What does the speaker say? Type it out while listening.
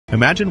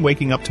Imagine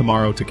waking up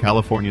tomorrow to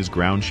California's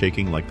ground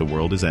shaking like the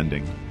world is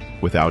ending,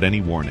 without any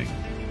warning.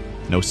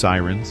 No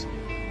sirens,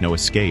 no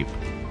escape,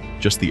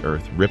 just the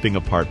earth ripping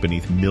apart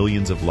beneath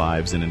millions of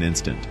lives in an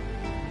instant.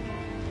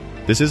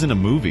 This isn't a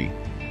movie.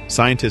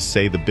 Scientists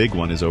say the big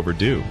one is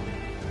overdue,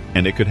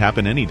 and it could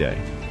happen any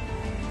day.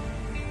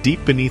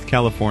 Deep beneath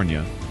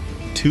California,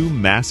 two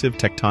massive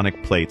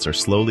tectonic plates are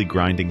slowly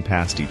grinding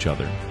past each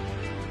other.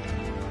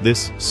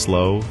 This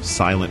slow,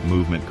 silent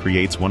movement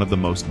creates one of the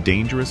most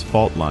dangerous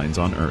fault lines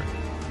on Earth.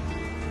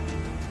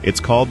 It's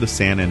called the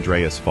San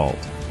Andreas Fault.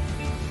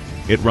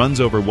 It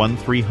runs over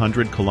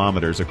 1,300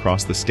 kilometers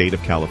across the state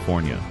of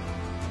California.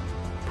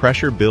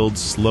 Pressure builds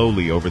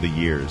slowly over the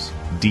years,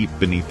 deep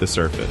beneath the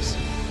surface.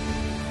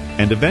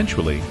 And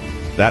eventually,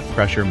 that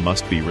pressure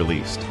must be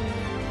released.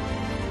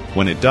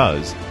 When it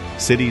does,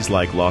 cities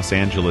like Los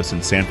Angeles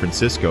and San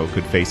Francisco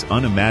could face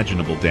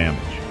unimaginable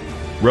damage.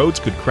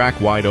 Roads could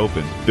crack wide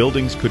open,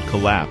 buildings could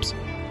collapse,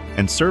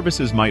 and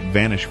services might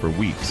vanish for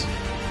weeks.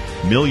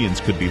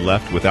 Millions could be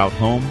left without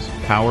homes,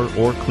 power,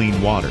 or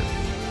clean water.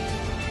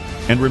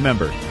 And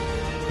remember,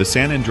 the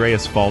San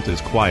Andreas Fault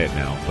is quiet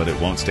now, but it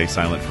won't stay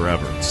silent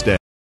forever. Stay.